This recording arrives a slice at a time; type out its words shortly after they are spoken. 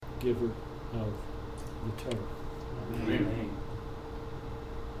giver of the Torah. Amen.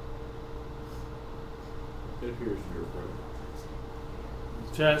 It appears you're brother.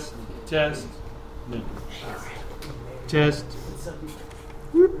 Test. No. Test.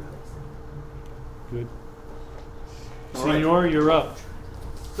 Whoop. Good. All right. Senor, you're up.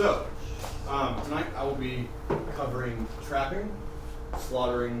 So, tonight I will be covering trapping,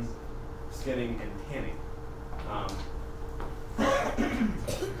 slaughtering, skinning, and tanning.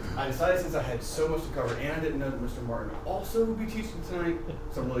 I decided since I had so much to cover, and I didn't know that Mr. Martin also would be teaching tonight,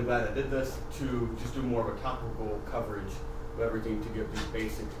 so I'm really glad I did this, to just do more of a topical coverage of everything to give the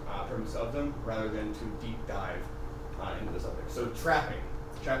basic premise of them, rather than to deep dive into the subject. So trapping.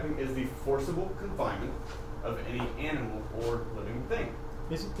 Trapping is the forcible confinement of any animal or living thing.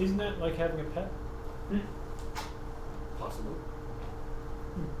 Isn't that like having a pet? Possibly.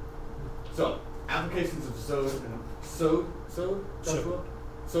 So, applications of sod and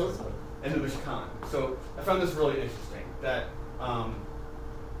the Mishkan. So, I found this really interesting, that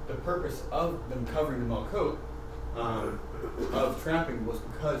the purpose of them covering the Malkot of trapping was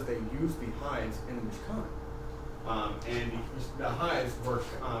because they used the hides in the Mishkan. And the hides were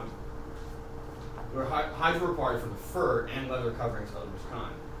hides were required for the fur and leather coverings of the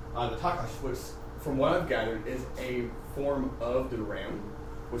Mishkan. The Takash, which, from what I've gathered, is a form of the ram,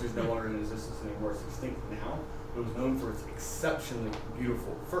 which is no longer in existence anymore. It's extinct now. It was known for its exceptionally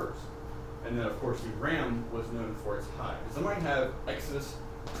beautiful furs. And then, of course, the ram was known for its hide. Does somebody have Exodus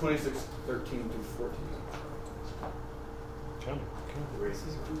 26:13 through 14?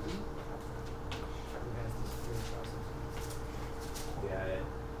 Yeah.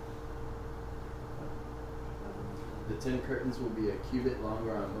 The 10 curtains will be a cubit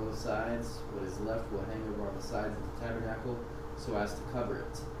longer on both sides. What is left will hang over on the sides of the tabernacle so as to cover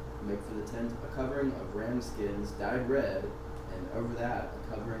it. Make for the tent a covering of ram skins dyed red, and over that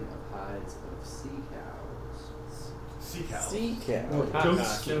a covering of hides of sea cows. Sea cows. Sea cow. Goat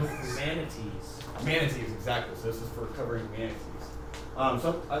So skins. manatees. Manatees, exactly. So this is for covering manatees.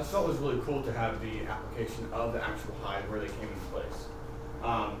 So I thought it was really cool to have the application of the actual hide where they came into place.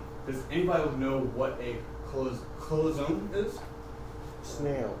 Does anybody know what a cloisonne is?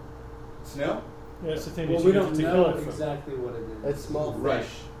 Snail. Snail? Yeah, that's the thing. Well, that we you don't use to know kill it from. exactly what it is. It's small Right.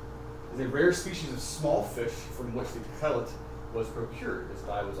 fish. It's a rare species of small fish from which the pellet was procured. This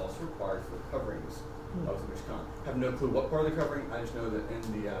dye was also required for the coverings of the Mishkan. I have no clue what part of the covering. I just know that in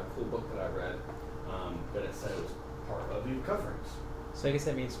the cool book that I read, that it said it was part of the coverings. So I guess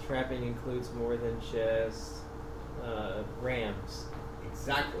that means trapping includes more than just rams.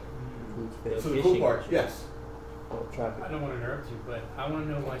 Exactly. Includes The fish. So the cool fishing part, version. yes. Oh, traffic. I don't want to interrupt you, but I want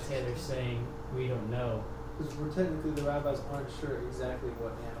to know why they're saying we don't know. Because we're technically, the rabbis aren't sure exactly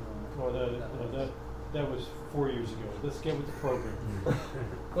what animal That was 4 years ago. Let's get with the program.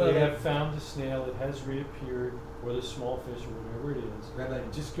 Well, They they- have found the snail. It has reappeared, or the small fish, or whatever it is. Rabbi,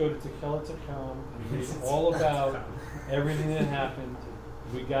 Just go to Tekelah.com and read all about everything that happened.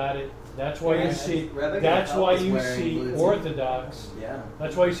 We got it. That's why you see. Rabbi That's Gad why is you wearing see blue too. Orthodox. Yeah.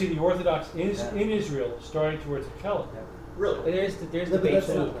 That's why you see the Orthodox in Yeah. Israel starting towards Tekelah. Really? But there's Yeah, but debate. that's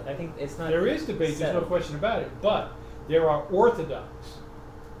So not- I think it's not. There is debate. There's no settled. question about it. But there are Orthodox,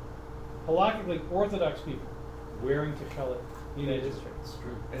 halakhically Orthodox people wearing Tekelah in That is Israel. true. It's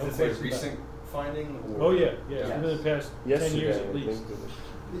true. Is No this question a recent finding? Or? Oh yeah. Yes. Within the past 10 Yesterday, years at I least. think it was.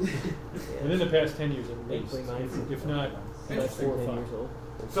 Within the past 10 years at least. Thankfully, mine's If not, less than 4 or 10 5. years old.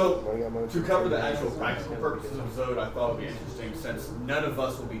 So, I got mine to cover the actual practical purposes of Zod, I thought it would be interesting since none of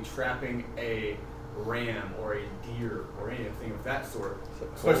us will be trapping a ram or a deer or anything of that sort,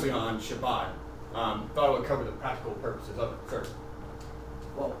 especially on Shabbat. Thought I would cover the practical purposes of it. Sure.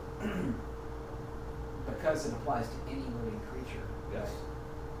 Well, because it applies to any living creature. Yes.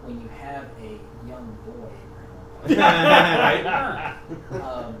 When you have a young boy, Right?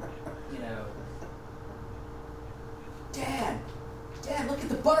 you know, Dad, look at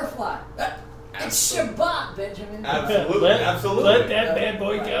the butterfly. It's Shabbat, Benjamin. Absolutely, Let absolutely. that bad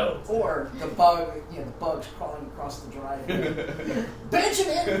boy go. Or the bug, the bugs crawling across the driveway.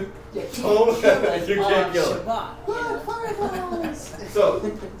 Benjamin, you can't Oh, kill it you can't on kill it. Shabbat. Fireflies. So,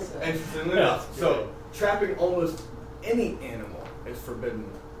 interestingly enough, trapping almost any animal is forbidden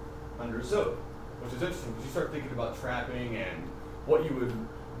under Zod, which is interesting because you start thinking about trapping and what you would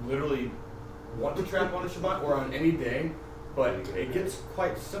literally want to trap on a Shabbat or on any day, but it gets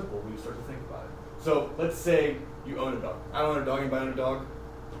quite simple when you start to think about it. So, let's say you own a dog. I don't own a dog. Anybody own a dog?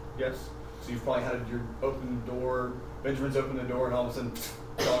 Yes? So you've probably had your open door, Benjamin's opened the door, and all of a sudden,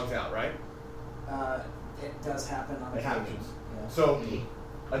 dog's out, right? It does happen on It occasion. happens. Yeah. So,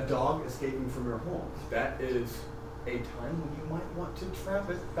 a dog escaping from your home, that is a time when you might want to trap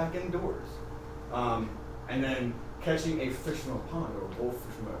it back indoors. And then catching a fish from a pond or a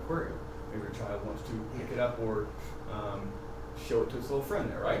goldfish from an aquarium. Maybe your child wants to pick it up or show it to its little friend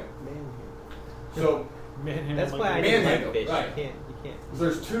there, right? So Manhandle. That's why I didn't like fish. right. You can't. So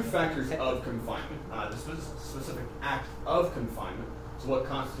there's two factors of confinement. The specific act of confinement, so what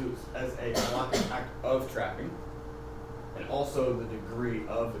constitutes as a halachic act of trapping, and also the degree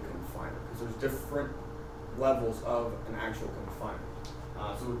of the confinement, because there's different levels of an actual confinement.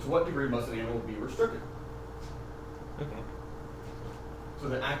 So to what degree must an animal be restricted? Okay. So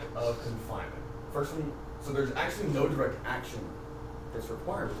the act of confinement. First one, so there's actually no direct action that's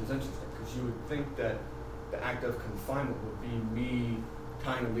required, which is interesting, because you would think that the act of confinement would be me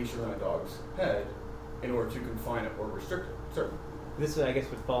tying a leash around a dog's head in order to confine it or restrict it. Certainly. This I guess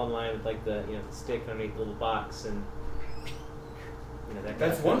would fall in line with like the the stick underneath the little box and that. That's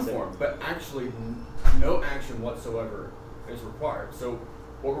kind of one concept. form, but actually no action whatsoever is required. So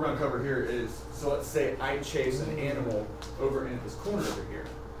what we're going to cover here is, so let's say I chase an animal over into this corner over here.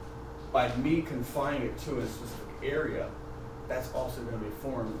 By me confining it to a specific area, that's also going to be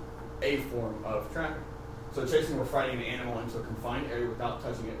a form of trapping. So chasing or fighting an animal into a confined area without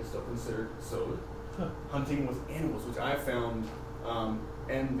touching it is still considered sod. Hunting with animals, which I found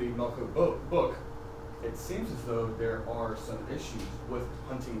in the Melko book, it seems as though there are some issues with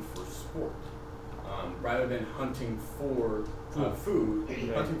hunting for sport. Rather than hunting for food,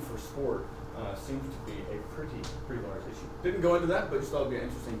 hunting for sport seems to be a pretty large issue. Didn't go into that, but just thought it would be an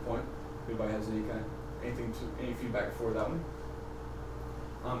interesting point. If anybody has any feedback for that one.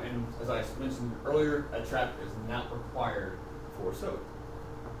 And as I mentioned earlier, a trap is not required for sod.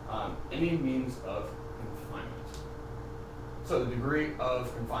 Any means of confinement. So the degree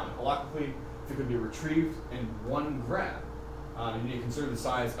of confinement. Halachically, if it could be retrieved in one grab, you need to consider the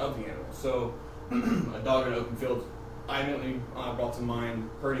size of the animal. So a dog in an open field, I immediately brought to mind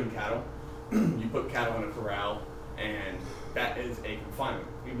herding cattle. You put cattle in a corral, and that is a confinement.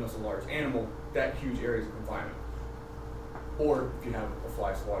 Even though it's a large animal, that huge area is a confinement. Or if you have a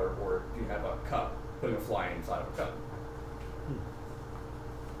fly swatter, or if you have a cup, putting a fly inside of a cup.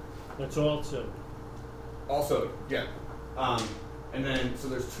 That's all too. Also, yeah. And then, so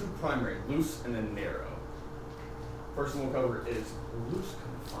there's two primary, loose and then narrow. First one we'll cover is loose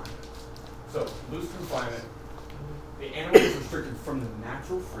confinement. So, loose confinement, the animal is restricted from the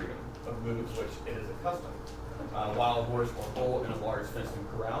natural freedom of movement to which it is accustomed. A wild horse or bull in a large fenced-in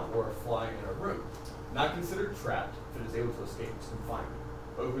corral, or a fly in a room. Not considered trapped if it is able to escape its confinement.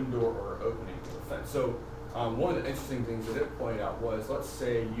 Open door or opening of the fence. So, one of the interesting things that it pointed out was, let's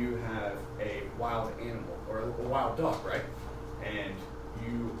say you have a wild animal, or a wild dog, right? And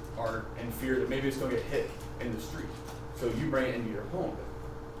you are in fear that maybe it's going to get hit in the street. So you bring it into your home.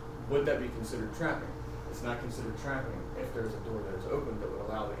 Would that be considered trapping? It's not considered trapping if there's a door that is open that would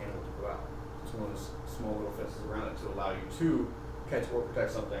allow the animal to go out. It's one of those small little fences around it to allow you to catch or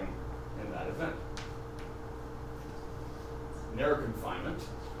protect something in that event. Narrow confinement.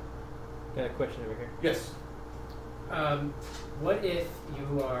 Got a question over here. Yes. What if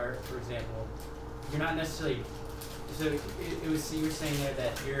you are, for example, you're not necessarily. So it was you were saying there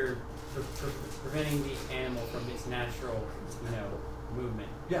that you're preventing the animal from its natural, movement.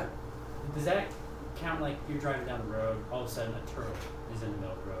 Yeah. Does that count like you're driving down the road, all of a sudden a turtle is in the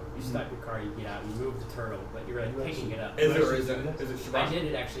middle of the road. You stop your car, you get out, you move the turtle, but you're like picking it up. Is it or isn't it? Is it Shabbat? I did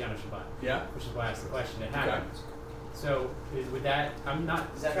it actually on a Shabbat. Yeah. Which is why I asked the question. It Okay. happened. So would that? I'm not.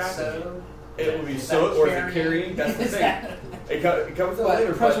 Is that tracking so? It will be Is so, that or is it carrying? That's the Is thing. that- It covers that Well,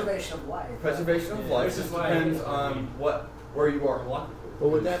 later. preservation of life. Preservation of life. Which is Just why depends it- on where you are halakhically. But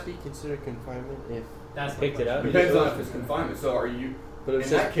would that be considered confinement if? That's Picked my it up? question. Depends on if it's confinement. So are you? But In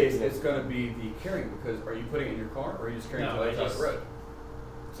it's that just case, picking it's it. going to be the carrying, because are you putting it in your car or are you just carrying it No, to the other I side of the just- road?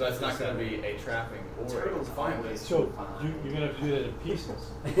 So that's not going to be a trapping or a Turtles confinement. always- So you're gonna have to do that in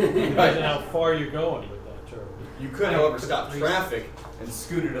pieces. Depends on how far you're going with that turtle. You could, however, stop traffic and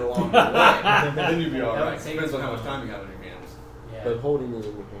scoot it along the way. Then you'd be all That would right. take Depends on too how much long. time you have in your hands. Yeah. But holding it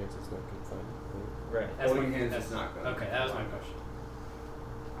in your hands is not confinement. Right? Right. That's Holding my- hands that's- is not going. Okay, that was my question.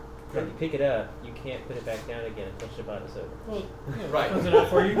 If you pick it up, you can't put it back down again until Shabbat is over. Well, yeah, Right. depends on how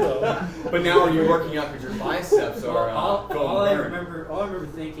far you go. But now are you working out because your biceps are all going I burn? remember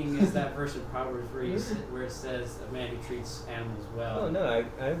thinking is that verse in Proverbs where it says a man who treats animals well. Oh no, I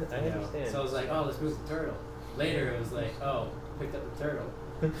you know. understand. So I was like, oh, let's move the turtle. Later it was like, oh, picked up the turtle.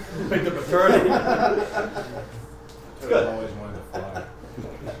 Picked up a turtle. Good. Always wanted to fly.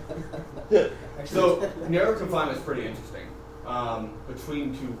 So narrow confinement is pretty interesting.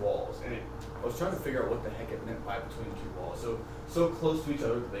 Between two walls, and I was trying to figure out what the heck it meant by between two walls. So close to each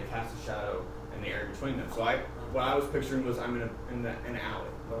other that they cast a shadow in the area between them. So I what I was picturing was I'm in an alley.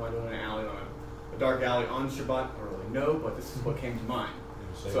 What am I doing in an alley? A dark alley on Shabbat? I don't really know, but this is what came to mind.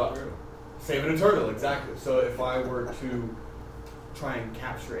 Saving a turtle, exactly. So if I were to try and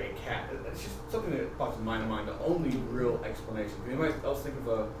capture a cat, it's just something that pops in my mind. The only real explanation. Can anybody else think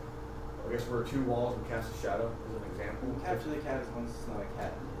of I guess where two walls would cast a shadow as an example? Capture the cat as long as it's not a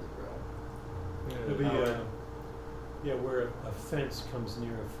cat in his It'll be where a fence comes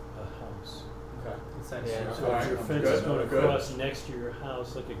near a house. Okay. Essentially. So if your fence is going across next to your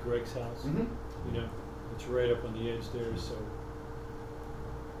house, like at Greg's house, Mm-hmm. it's right up on the edge there. So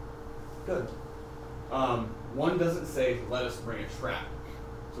Good. One doesn't say, let us bring a trap.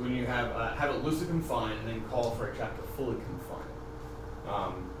 So when you have it loosely confined and then call for a trap to fully confine it.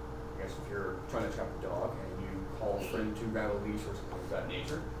 I guess if you're trying to trap a dog and you call a friend to grab a leash or something of that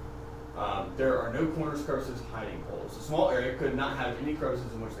nature, there are no corners, crevices, hiding holes. A small area could not have any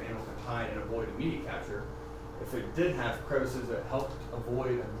crevices in which the animal could hide and avoid immediate capture. If it did have crevices that helped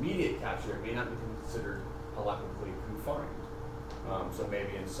avoid immediate capture, it may not be considered halachically confined. So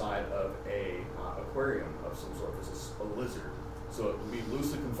maybe inside of a aquarium of some sort, this is a lizard. So it would be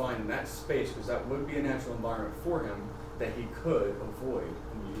loosely confined in that space because that would be a natural environment for him that he could avoid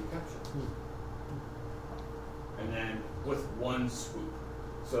immediate capture. And then with one swoop.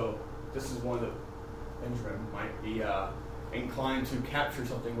 So this is one that Benjamin might be inclined to capture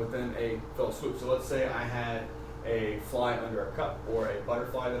something within a fell swoop. So let's say I had a fly under a cup or a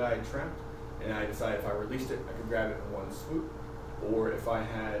butterfly that I had trapped, and I decided if I released it, I could grab it in one swoop. Or if I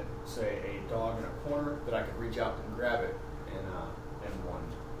had, say, a dog in a corner, that I could reach out and grab it in one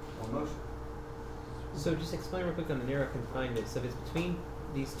motion. So just explain real quick on the narrow confinement. So if it's between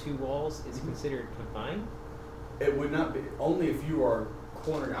these two walls, is it considered confined? It would not be, only if you are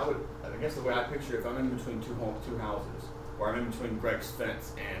cornered. I guess the way I picture it, if I'm in between two houses, or I'm in between Greg's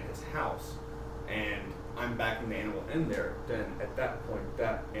fence and his house, and I'm backing the animal in there, then at that point,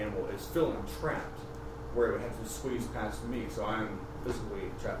 that animal is still trapped, where it would have to squeeze past me, so I'm physically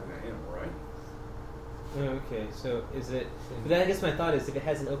trapping that animal, right? Okay, so is it... But then I guess my thought is if it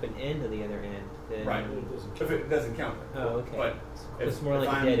has an open end on the other end, then... Right. If it doesn't count. Oh, okay. But It's if more like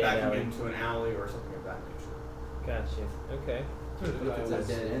a I'm dead end backing alley. into an alley or something of that nature. Gotcha. Okay. But if it's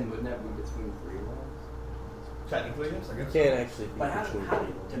a dead end, wouldn't that be between three walls? Technically, yes, I guess. Can't actually be But between how do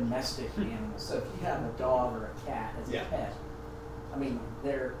people. domestic animals? So if you have a dog or a cat as Yeah. a pet, I mean,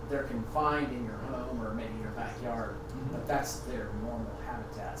 they're confined in your home or maybe your backyard, but that's their normal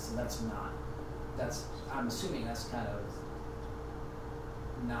habitat. So I'm assuming that's kind of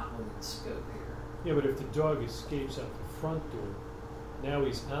not within scope here. yeah, but if the dog escapes out the front door, now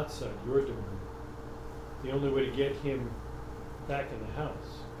he's outside your door. The only way to get him back in the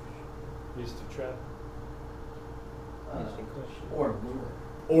house is to trap him. Interesting question. Or lure.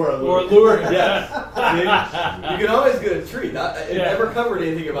 Or lure. Yes. See, you can always get a treat. It Yeah. never covered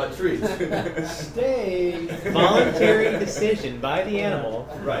anything about treats. Stay. Voluntary decision by the animal.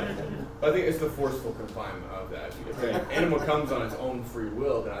 Right. I think it's the forceful confinement of that. If the animal comes on its own free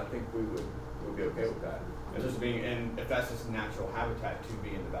will, then I think we would be okay with that. It's just if that's just natural habitat to be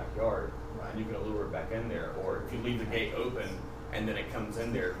in the backyard, Right. you can lure it back in there. Or if you leave the gate open and then it comes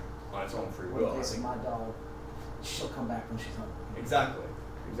in there on its own free will. In I case of think- my dog, she'll come back when she's hungry. Exactly.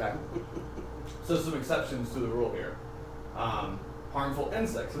 So some exceptions to the rule here. Harmful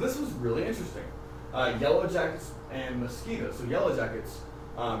insects. So this was really interesting. Yellow jackets and mosquitoes. So yellow jackets,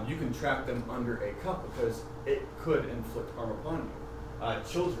 you can trap them under a cup because it could inflict harm upon you.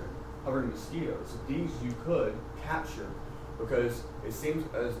 Children, hovering mosquitoes. These you could capture because it seems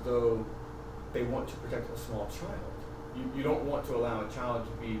as though they want to protect a small child. You don't want to allow a child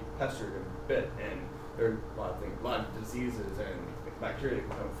to be pestered and bit, and there are a lot of diseases and bacteria that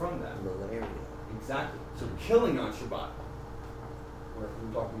can come from that. Malaria. Exactly. So killing on Shabbat, where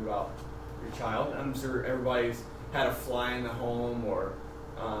we're talking about your child, I'm sure everybody's had a fly in the home, or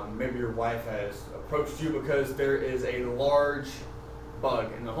maybe your wife has approached you because there is a large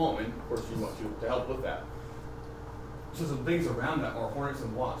bug in the home, and of course you want to help with that. So some things around that are hornets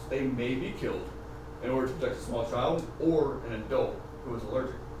and wasps. They may be killed in order to protect a small child or an adult who is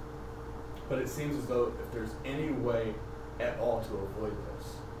allergic. But it seems as though if there's any way at all to avoid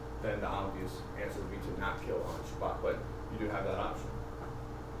this, then the obvious answer would be to not kill on Shabbat, but you do have that option.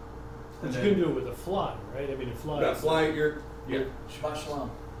 But And you then- can do it with a fly, right? I mean, a fly. That fly, yeah. Shabbat shalom.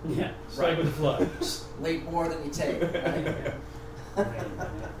 Yeah. Strike with a fly. Leave more than you take.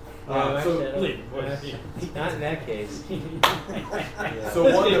 Right? So- Not in that case. So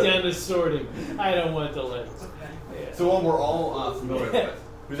Let's one get that- down to sorting. I don't want the legs. So one we're all familiar with.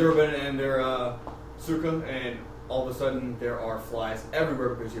 Who's ever been in their sukkah and all of a sudden there are flies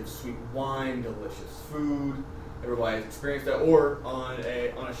everywhere because you have sweet wine, delicious food, Everybody has experienced that. Or on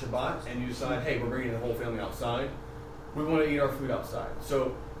a Shabbat, and you decide, hey, we're bringing the whole family outside. We want to eat our food outside.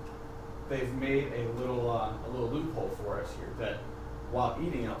 So they've made a little loophole for us here that while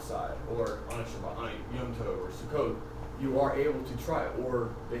eating outside, or on a Shabbat, on a Yom Tov or Sukkot, you are able to try it.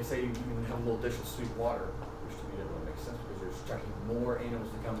 Or they say you can have a little dish of sweet water, which to me doesn't really make sense because you're attracting more animals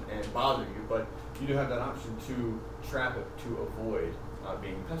to come and bother you. But you do have that option to trap it to avoid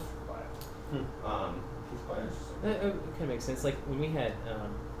being pestered by it. Which is quite interesting. It kind of makes sense. Like when we had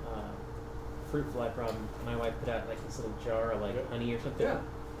fruit fly problem, my wife put out like this little jar of like honey or something. Yeah.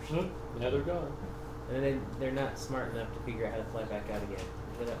 Now they're gone. And then they're not smart enough to figure out how to fly back out again.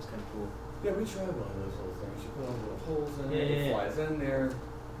 I thought that was kind of cool. Yeah, we tried one of those little things. You put all the little holes in it, Yeah. it flies in there.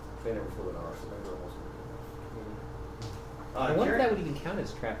 They never flew in ours, so maybe they're almost good enough. I wonder if Karen? that would even count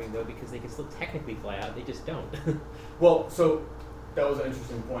as trapping though, because they can still technically fly out. They just don't. Well, so that was an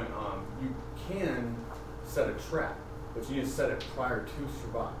interesting point. You can set a trap, but you need to set it prior to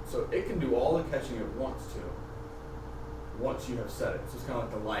Shabbat. So it can do all the catching it wants to once you have set it. So it's kind of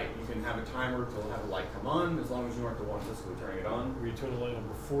like the light. You can have a timer to have a light come on as long as you aren't the one physically turning it on. Where you turn the light on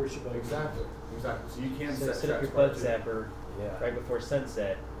before Shabbat. Exactly. So you can So set set up traps your prior bug to. zapper right before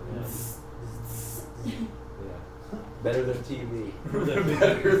sunset. Better than TV.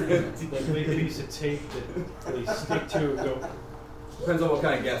 That big piece of tape that they stick to and go. Depends on what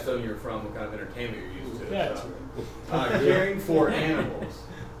kind of guest zone you're from, what kind of entertainment you're used to. Yeah. So. Caring for animals.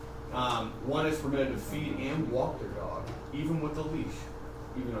 One is permitted to feed and walk their dog, even with a leash,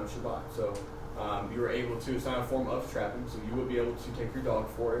 even on Shabbat. So you are able to, it's not a form of trapping, so you would be able to take your dog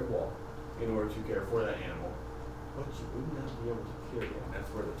for a walk in order to care for that animal. But you would not be able to carry it, and that's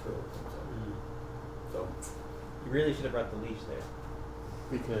where the turtle comes in. So, You really should have brought the leash there.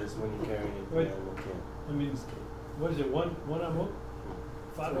 Because when you're carrying it, the Wait. animal can't. I mean, what is it? One amok?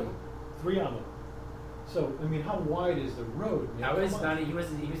 5 amok? 3 amok. So I mean, how wide is the road? Man? I was Come not. on. He was.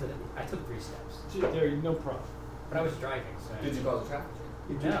 I took 3 steps, There, no problem. but I was driving. So did you cause a traffic jam?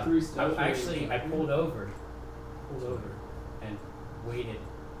 You No. took 3 steps. I pulled over, and waited.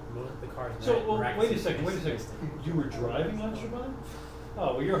 The car's So wait a second. You were driving on Shabbat?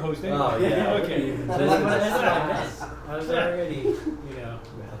 Oh, well, you're a host anyway. Oh, yeah. Okay. That's what I missed. I was already,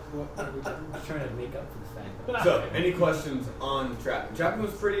 trying to make up for the fact that. So, any questions on trapping? Trapping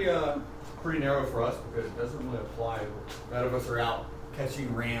was pretty narrow for us because it doesn't really apply. None of us are out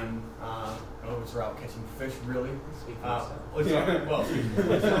catching ram. None of us are out catching fish, really. Speak for yourself.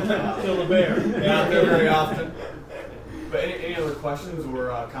 Kill the bear. Not there very often. But any other questions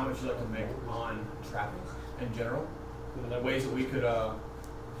or comments you'd like to make on trapping in general? Ways that we could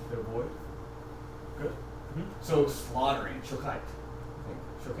avoid? Good. Mhm. So slaughtering, shokait.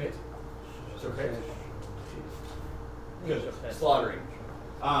 Shokait? Good. Slaughtering.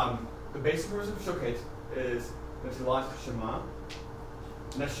 The basic rules of shokait is netilat shema.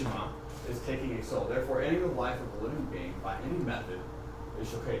 Neshima is taking a soul. Therefore, any of the life of a living being by any method is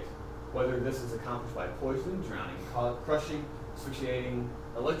shokait. Whether this is accomplished by poisoning, drowning, crushing, asphyxiating,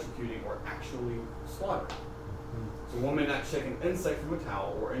 electrocuting, or actually slaughtering. So one may not shake an insect from a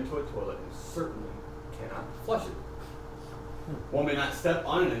towel or into a toilet and certainly cannot flush it. One may not step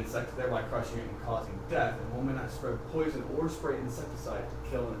on an insect, thereby crushing it and causing death, and one may not spread poison or spray insecticide to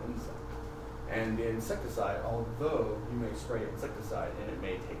kill an insect. And the insecticide, although you may spray insecticide and it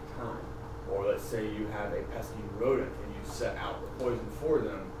may take time, or let's say you have a pesky rodent and you set out the poison for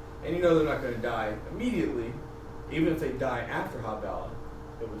them, and you know they're not going to die immediately, even if they die after Habala,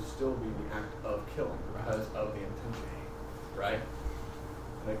 it would still be the act of killing because of the intention. Right?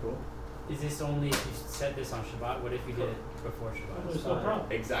 Isn't that cool? Is this only if you said this on Shabbat? What if you did it before Shabbat? There's no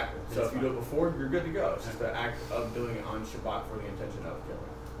problem. Exactly. So That's if you do it fine. before, you're good to go. It's just the act of doing it on Shabbat for the intention of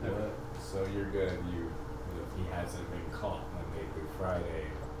killing. Okay. So you're good. If he hasn't been caught Monday through Friday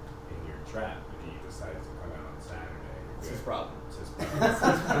in your trap, and he decides to come out on Saturday, It's you're his good. problem. It's his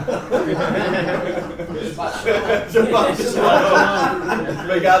problem. Shabbat shalom.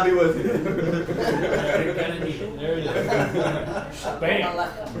 May God be with you. You're gonna need it. There it is. Bam.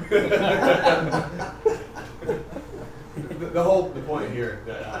 The point here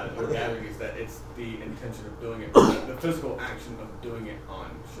that we're gathering is that it's the intention of doing it, the physical action of doing it on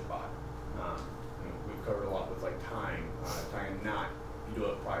Shabbat. We've covered a lot with like tying a knot. You do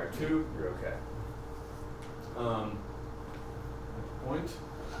it prior to, you're okay. Point.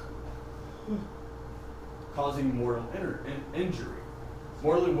 Causing mortal injury.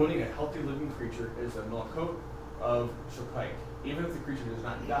 Mortally wounding a healthy living creature is a malchut of shokait, even if the creature does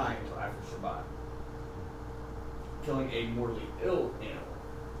not die until after Shabbat. Killing a mortally ill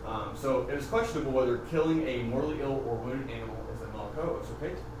animal. So it is questionable whether killing a mortally ill or wounded animal is a malchut of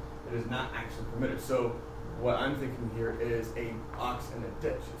shokait. It is not actually permitted. So what I'm thinking here is a ox in a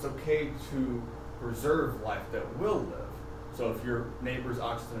ditch. It's okay to preserve life that will live. So if your neighbor's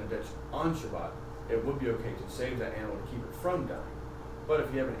ox is in a ditch on Shabbat, it would be okay to save that animal to keep it from dying. But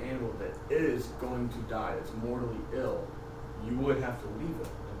if you have an animal that is going to die, that's mortally ill, you would have to leave it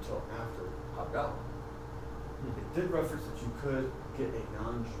until after Havdalah. It did reference that you could get a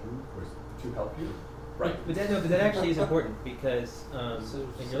non-Jew to help you. Right. But that actually is important because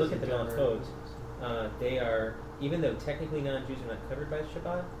when you look at the Malachot, they are, even though technically non-Jews are not covered by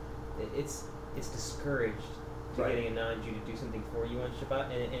Shabbat, it's discouraged to getting a non-Jew to do something for you on Shabbat,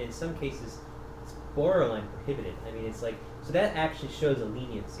 and in some cases, it's borderline prohibited. I mean, it's like, so that actually shows a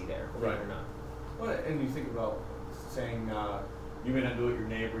leniency there, believe it or not. Well, and you think about saying, you may not do it your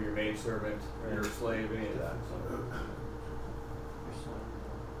neighbor, your maidservant, or your slave, any of that. So.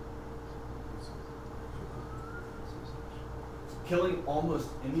 Killing almost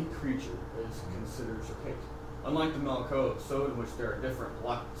any creature is considered shokhet. Unlike the Malachot of Sod, in which there are different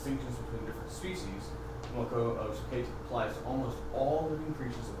block distinctions between different species, the Malachot of shokhet applies to almost all living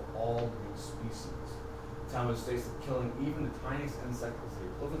creatures of all living species. Talmud states that killing even the tiniest insect is the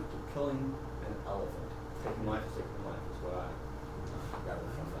equivalent to killing an elephant. Taking life is taking life, is what I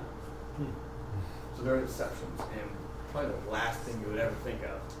gathered from that. So there are exceptions, and probably the last thing you would ever think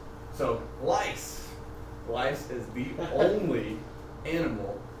of. So, lice. Lice is the only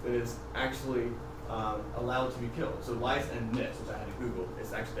animal that is actually allowed to be killed. So lice and nits, which I had to Google,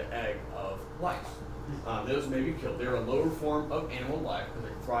 is actually the egg of lice. Those may be killed. They're a lower form of animal life because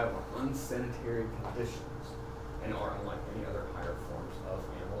they thrive on unsanitary conditions and are unlike any other higher forms of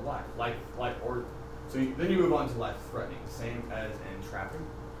animal life. Then you move on to life threatening, same as in trapping.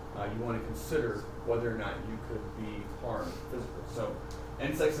 You want to consider whether or not you could be harmed physically. So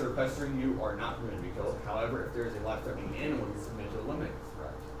insects that are pestering you are not permitted to be killed. However, if there is a life-threatening animal, you're permitted to eliminate the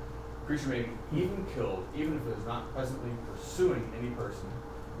threat. A creature may be even killed, even if it is not presently pursuing any person,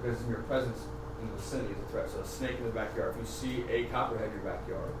 because in your presence in the vicinity is a threat. So a snake in the backyard. If you see a copperhead in your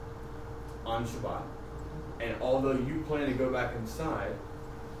backyard on Shabbat, and although you plan to go back inside,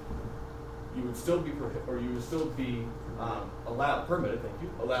 you would still be allowed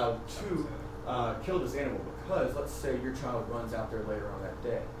to kill this animal, because let's say your child runs out there later on that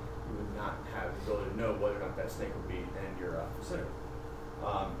day, you would not have the ability to know whether or not that snake would be in your vicinity.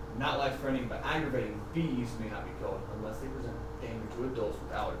 Not life-threatening, but aggravating bees may not be killed unless they present danger to adults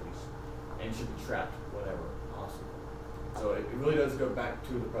with allergies and should be trapped whenever possible. So it really does go back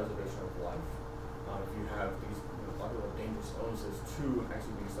to the preservation of life. If you have these other dangerous illnesses to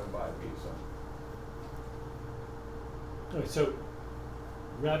actually being stung by a bee. Okay, so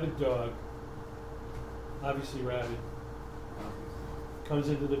rabid dog, obviously rabid, comes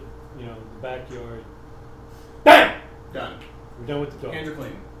into the backyard. Bang! Done. We're done with the dog. Hands are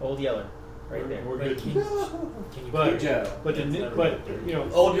clean. Old Yeller, right there. We're But good. can you But Joe.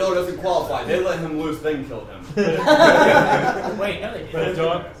 Old Yeller doesn't qualify. They let him loose, then killed him. wait, no, they didn't. But a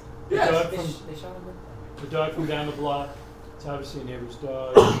dog, Yes. They shot him with the dog from down the block, it's obviously a neighbor's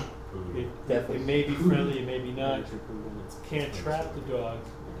dog. It may be friendly, it may be not. Can't trap the dog,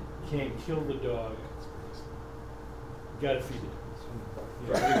 can't kill the dog. You gotta feed it.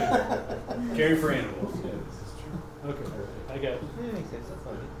 Care for animals. Okay, I got it. Yeah, makes sense. That's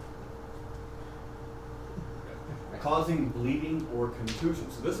fine. Causing bleeding or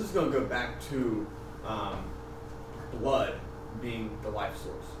contusion. So this is going to go back to blood being the life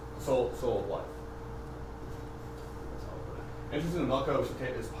source, soul of life. Interesting, the Malachot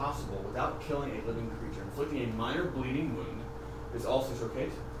shokhet is possible without killing a living creature. Inflicting a minor bleeding wound is also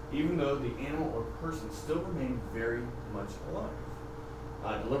shokhet, even though the animal or person still remain very much alive.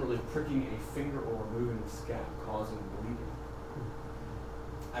 Deliberately pricking a finger or removing the scab, causing bleeding.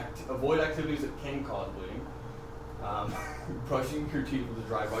 Avoid activities that can cause bleeding. Brushing your teeth with a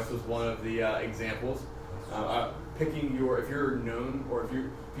dry brush was one of the examples. Picking if you're known, or if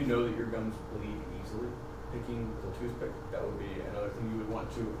you know that your gums bleed easily, picking with a toothpick, that would be another thing you would want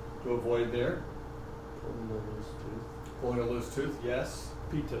to avoid there. Pulling a loose tooth, yes.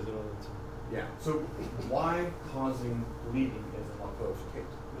 Pete does it all the time. Yeah. So why causing bleeding is a Malachot shokhet?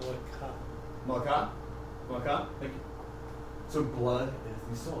 Malachot? Thank you. So blood is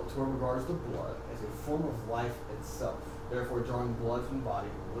the soul. Torah regards the blood as a form of life itself. Therefore, drawing blood from the body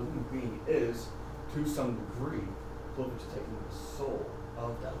of a living being is, to some degree, equivalent to taking the soul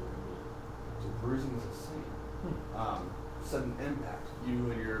of that living being. So bruising is the same. Sudden impact.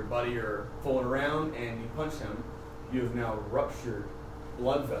 You and your buddy are fooling around and you punch him. You have now ruptured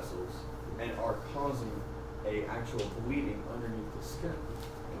blood vessels and are causing a actual bleeding underneath the skin.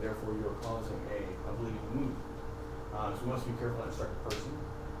 And therefore, you are causing a bleeding wound. So we must be careful not to strike the person.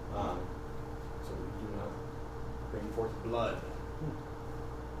 So we do not bring forth blood.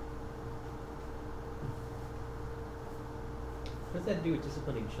 What does that do with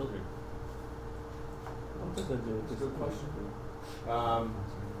disciplining children? That's a good question.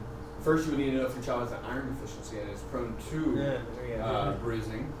 First, you would need to know if your child has an iron deficiency and is prone to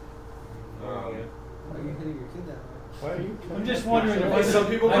bruising. Why are you hitting your kid that way? Why are you? I'm just wondering Well, some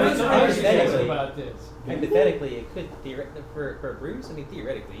people I was hypothetically- curious about this. Hypothetically, it could theoretically for a bruise. I mean,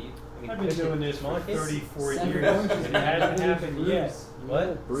 theoretically, I've been doing this for smaller kids? 34 Second years, orange is and it hasn't happened yet.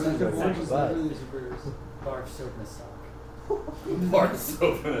 What? Bruise Second or orange is butt. literally just a bruise. Bar of soap in a sock. Bar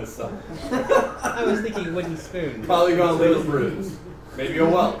soap in a sock. I was thinking wooden spoon. Probably gonna leave a bruise. Maybe a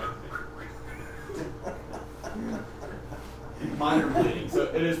welt. Minor bleeding. So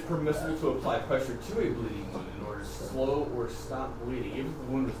it is permissible to apply pressure to a bleeding wound in order to slow or stop bleeding, even if the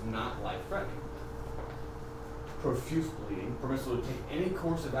wound is not life-threatening. Profuse bleeding. Permissible to take any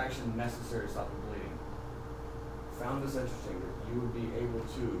course of action necessary to stop the bleeding. Found this interesting that you would be able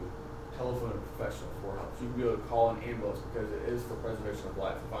to telephone a professional for help. You would be able to call an ambulance because it is for preservation of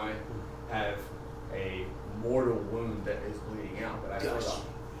life. If I have a mortal wound that is bleeding out, but I have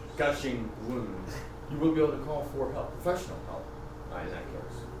a gushing wound, you will be able to call for help, professional help, in that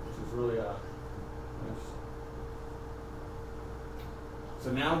case, which is really interesting.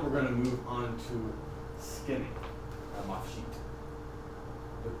 So now we're going to move on to skinning, mafshit.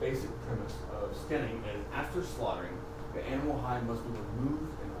 The basic premise of skinning is after slaughtering, the animal hide must be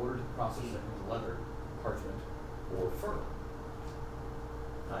removed in order to process it into leather, parchment, or fur.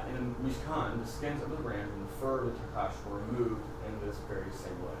 In Mishkan, the skins of the rams and the fur of the takash were removed in this very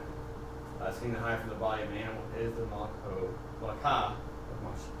same way. Skinning the hide from the body of an animal is the malakah of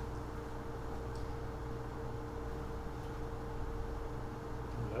mafshit.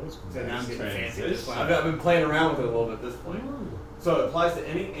 That was So now I'm getting fancy at this transition. point. I've been playing around with it a little bit at this point. So it applies to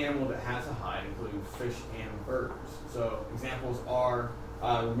any animal that has a hide, including fish and birds. So examples are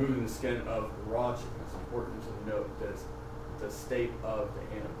removing the skin of raw chicken. It's important to note the state of the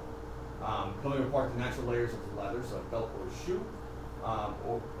animal. Pulling apart the natural layers of the leather, so a belt or a shoe.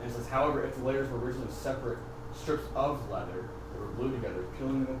 And it says, however, if the layers were originally separate strips of leather that were glued together,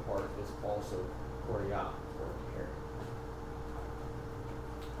 peeling them apart is also koriyah, or tearing.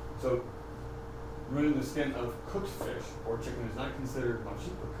 So, removing the skin of cooked fish or chicken is not considered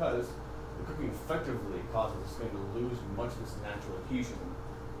mafshit because the cooking effectively causes the skin to lose much of its natural adhesion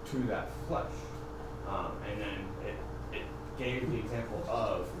to that flesh. And then it gave the example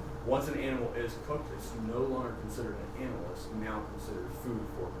of once an animal is cooked, it's no longer considered an animal, it's now considered food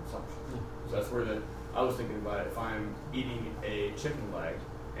for consumption. So that's where I was thinking about it. If I'm eating a chicken leg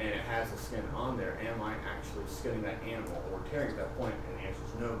and it has a skin on there, am I actually skinning that animal or tearing at that point? And the answer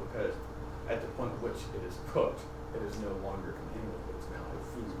is no, because at the point at which it is cooked, it is no longer an animal, but it's now a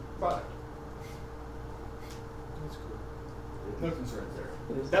food product. That's cool. No concerns there.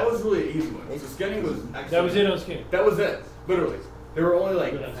 That was really an easy one. So skinning was actually... That was it on skinning. That was it, literally. There were only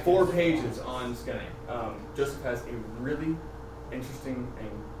like 4 pages on skinning. Joseph has a really interesting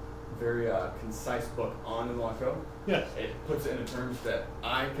and very concise book on the Malako. Yes. It puts it in terms that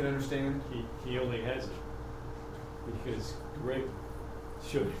I can understand. He only has it because Greg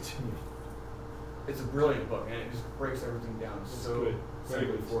showed it to me. It's a brilliant book, and it just breaks everything down so good. Very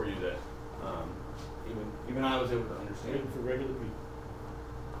simply good. for you that even I was able to understand. Written for regular people.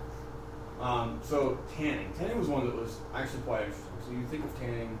 So tanning. Tanning was one that was actually quite interesting. So you think of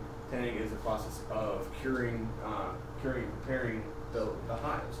tanning. Tanning is the process of curing, preparing the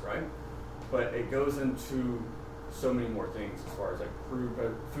hides, right? But it goes into so many more things as far as like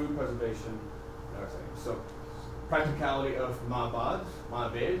food preservation and everything. So practicality of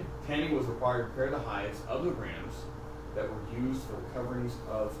ma'abed. Tanning was required to prepare the hides of the rams that were used for the coverings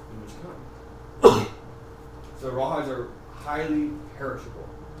of the Mishkan. So rawhides are highly perishable.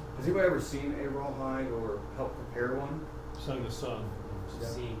 Has anybody ever seen a rawhide or helped prepare one? Sung the song.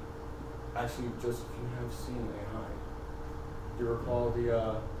 See, Actually, Joseph, you have seen a hide. Do you recall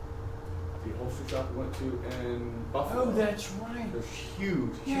the holster shop we went to in Buffalo? Oh, that's right. They're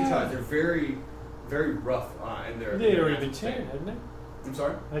huge Yeah. hides. They're very, very rough, and they're. They had already natural been tanned, tan. hadn't they? I'm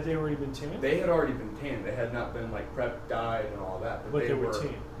sorry. Had they already been tanned? They had already been tanned. They had not been like prepped, dyed, and all that. But they were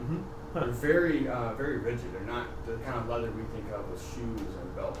tanned. Mm-hmm. Huh. They're very, very rigid. They're not the kind of leather we think of with shoes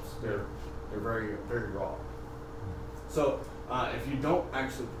and belts. They're very, very raw. So if you don't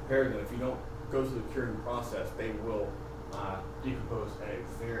actually prepare them, if you don't go through the curing process, they will decompose at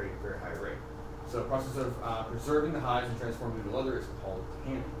a very, very high rate. So the process of preserving the hides and transforming them into leather is called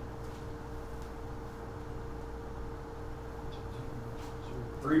tanning.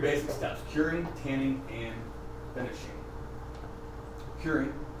 3 basic steps: curing, tanning, and finishing.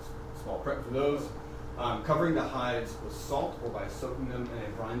 Curing, small prep for those. Covering the hides with salt or by soaking them in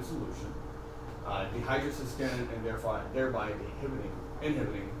a brine solution dehydrates the skin and thereby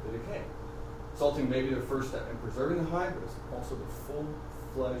inhibiting the decay. Salting may be the first step in preserving the hide, but it's also the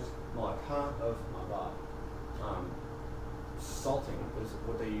full-fledged malakah of mabad. Salting is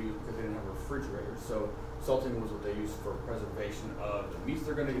what they used because they didn't have refrigerators. So salting was what they used for preservation of the meats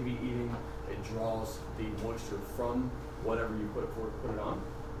they're going to be eating. It draws the moisture from whatever you put it on.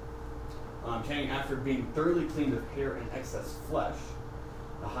 Tanning after being thoroughly cleaned of hair and excess flesh,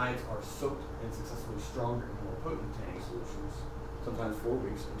 the hides are soaked in successfully stronger and more potent tanning solutions, sometimes 4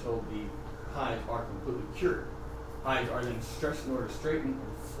 weeks, until the hides are completely cured. Hides are then stretched in order to straighten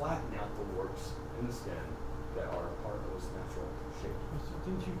and flatten out the warts in the skin that are a part of its natural shape.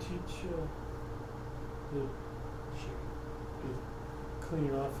 Didn't you teach the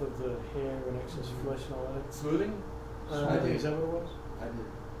cleaning off of the hair and excess flesh and all that? Smoothing? I did. Is that what it was? I did.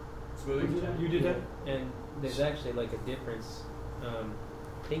 Smoothing? You did that? And there's actually like a difference.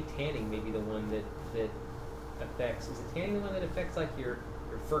 I think tanning may be the one that affects. Is it tanning the one that affects like your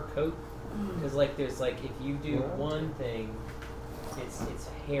fur coat? Because like there's like if you do one thing, it's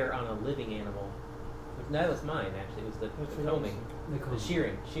hair on a living animal. That was mine actually. It was the combing, the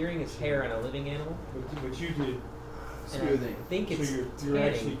shearing. Shearing is hair on a living animal. But you did. Smoothing. I think it's So you're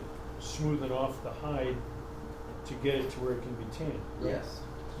tanning. actually smoothing off the hide to get it to where it can be tanned. Yes.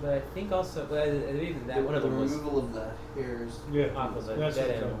 But I think also, well, even that one of the them was removal of the hairs. Yeah. off of a That's dead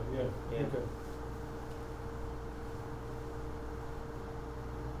what animal. Yeah. Yeah. Okay.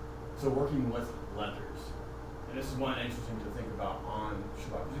 So working with leathers, and this is one interesting to think about on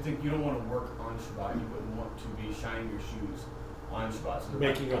Shabbat. Because you don't want to work on Shabbat, you wouldn't want to be shining your shoes on Shabbat. So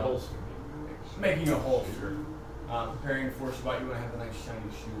Making a holster. Making a holster. Preparing for Shabbat, you want to have a nice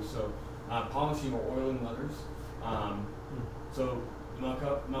shiny shoes. So polishing or oiling leathers. So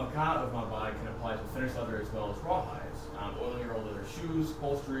malakah of mabad can apply to finished leather as well as raw hides. Oiling your old leather shoes,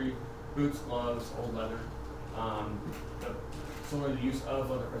 upholstery, boots, gloves, old leather. Similar to the use of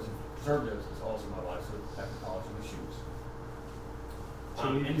leather preservatives is also mabad, so after polishing the shoes.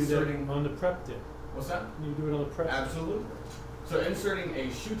 So you do that on the prep day. What's that? You do it on the prep. Absolutely. So inserting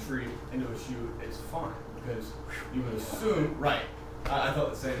a shoe tree into a shoe is fine because you would assume, right? I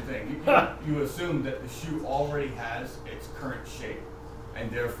thought the same thing. You assume that the shoe already has its current shape,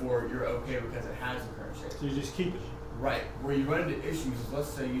 and therefore you're okay because it has the current shape. So you just keep it. Right. Where you run into issues is, let's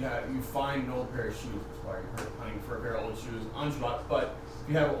say you find an old pair of shoes, which is why you're hunting for a pair of old shoes on Shabbat, but if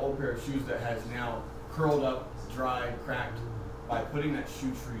you have an old pair of shoes that has now curled up, dried, cracked, by putting that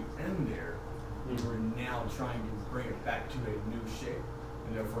shoe tree in there, you are now trying to bring it back to a new shape,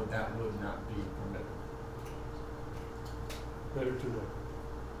 and therefore that would not be permitted. Better to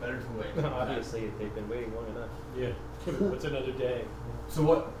wait. Better to wait. Obviously, if they've been waiting long enough. Yeah. What's another day? So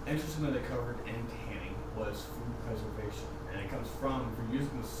what interestingly they covered in tanning was food preservation, and it comes from if you're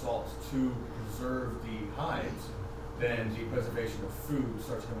using the salts to preserve the hides, then the preservation of food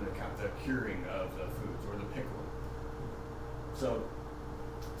starts coming into account, the curing of the foods or the pickling. So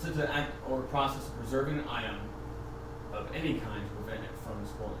it's an act or process of preserving an item of any kind to prevent it from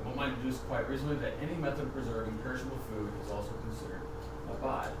spoiling. What might deduce quite reasonably that any method of preserving perishable food is also considered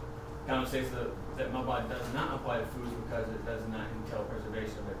mabad. Common states that mabad does not apply to foods because it does not entail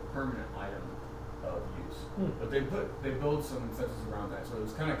preservation of a permanent item of use. But they build some fences around that. So it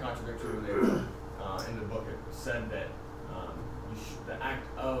was kind of contradictory when they in the book it said that the act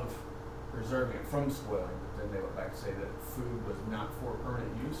of preserving it from spoiling, but then they went back to say that food was not for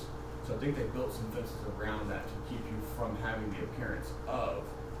permanent use. So I think they built some fences around that to keep you from having the appearance of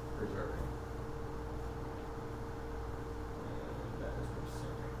preserving. And that is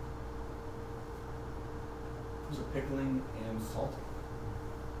preserving. So pickling and salting.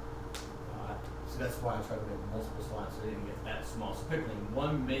 So that's why I tried to make multiple slides so they didn't get that small. So pickling,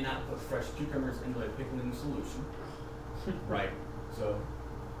 one may not put fresh cucumbers into a pickling solution. Right. So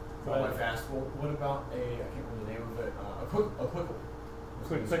my fast forward. What about I can't remember the name of it, a quickle.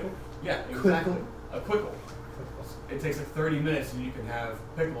 Quick pickle? Yeah, exactly. A quickle. It takes like 30 minutes and you can have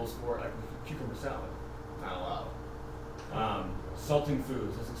pickles for like a cucumber salad. Not allowed. Salting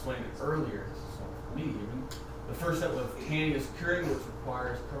foods, as explained earlier, this is for me even. The first step of tanning is curing, which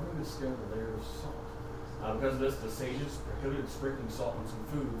requires covering the skin with a layer of salt. Because of this, the sages prohibited sprinkling salt on some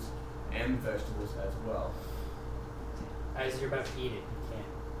foods and vegetables as well. As you're about to eat it, you can't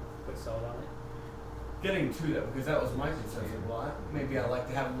put salt on it. Getting to that, because that was my concern. Well, maybe I like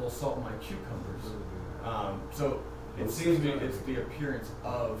to have a little salt in my cucumbers. So it seems to me it's the appearance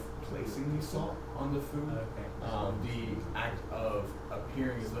of placing the salt on the food, the act of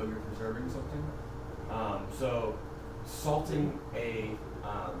appearing as though you're preserving something. So salting a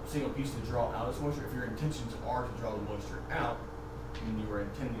single piece to draw out this moisture. If your intentions are to draw the moisture out, and you are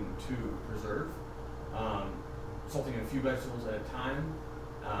intending to preserve, salting a few vegetables at a time,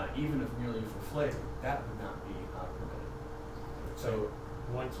 even if merely for flavor, that would not be permitted. So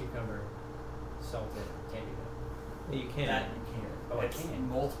one cucumber salted, can't do that. You can. that you can. Oh, I It's can.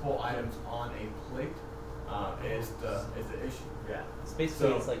 multiple items on a plate is the issue. Yeah. It's basically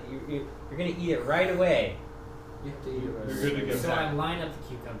So- it's like you're gonna eat it right away. You have to eat it right You're away. good to go. So I line up the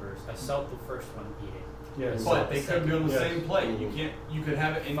cucumbers. I salt the first one, eat it. Yes. But they could be on the Yes. same plate. You can't. You could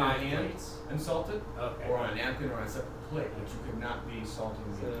have it in your 5 hand plates. and salt it, Okay. or on a napkin or on a separate plate. But you could not be salting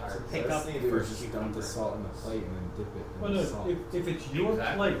the So- entire so plate. Pick up thing the to do is first just dump the cucumber. salt in the plate and then dip it in Well, the no, salt. if it's your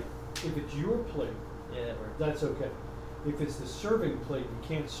Exactly. plate, if it's your plate, Yeah, that works. that's okay. If it's the serving plate, you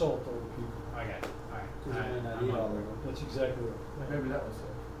can't salt all the people. I got it. Alright. Because you may not I'm eat on all of board. them. That's exactly right. Maybe that was it.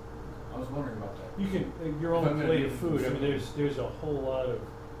 I was wondering about that. You can your If own I'm gonna plate be of food. I mean, consuming- there's a whole lot of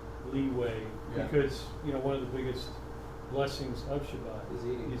leeway Yeah. because one of the biggest blessings of Shabbat Is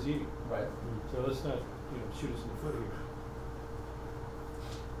eating. Is eating. Right. So let's not shoot us in the foot here.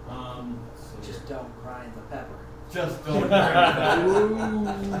 Let's see Just here. don't grind the pepper. Just don't.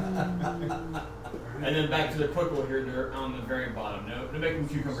 And then back to the pickle here. They're on the very bottom. No making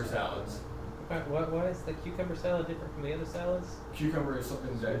cucumber salads. Why is the cucumber salad different from the other salads? Cucumber is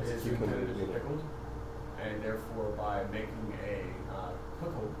something that is Cucumber, intended to be yeah. pickled, and therefore by making a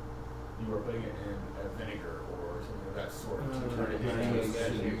pickle, you are putting it in a vinegar or something of that sort to turn it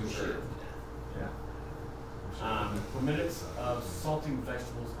into preserved. Yeah. Minutes of salting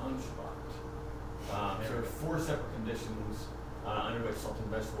vegetables on Shabbat. So there are 4 separate conditions under which salting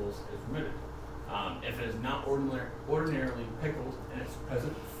vegetables is permitted. If it is not ordinarily pickled in its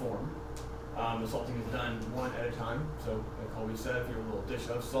present form, the salting is done one at a time. So, like Colby said, if you have a little dish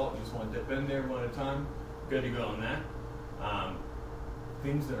of salt, you just want to dip in there one at a time, good to go on that.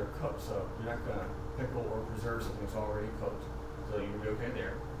 Things that are cooked, so you're not going to pickle or preserve something that's already cooked. So you would be okay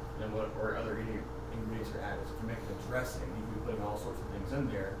there. And what or other ingredients are added. So if you're making a dressing, you can be putting all sorts of things in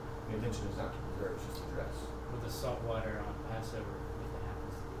there. The intention is not to preserve, it's just to dress. With the salt water on Passover, if it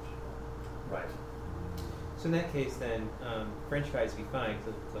happens to be Shabbat. Right. So in that case, then French fries would be fine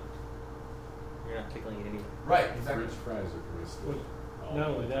because it's cooked. You're not pickling it anyway. Right, exactly. French fries are permissible.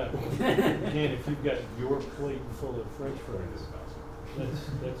 Not only that, again, if you've got your plate full of French fries,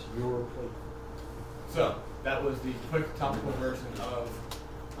 that's your plate. So that was the quick topical version of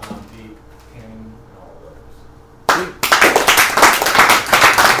the pan olives.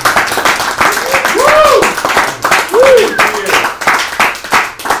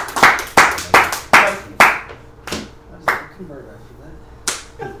 How's the cucumber after that?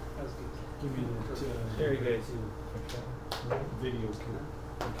 That was good. Give me that Very good. video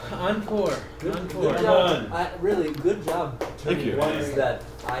clip. Encore. Encore. Come on. Really, good job. Thank you. Ones that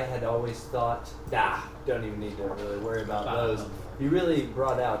I had always thought, don't even need to really worry about those. You really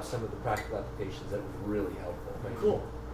brought out some of the practical applications that were really helpful. Cool.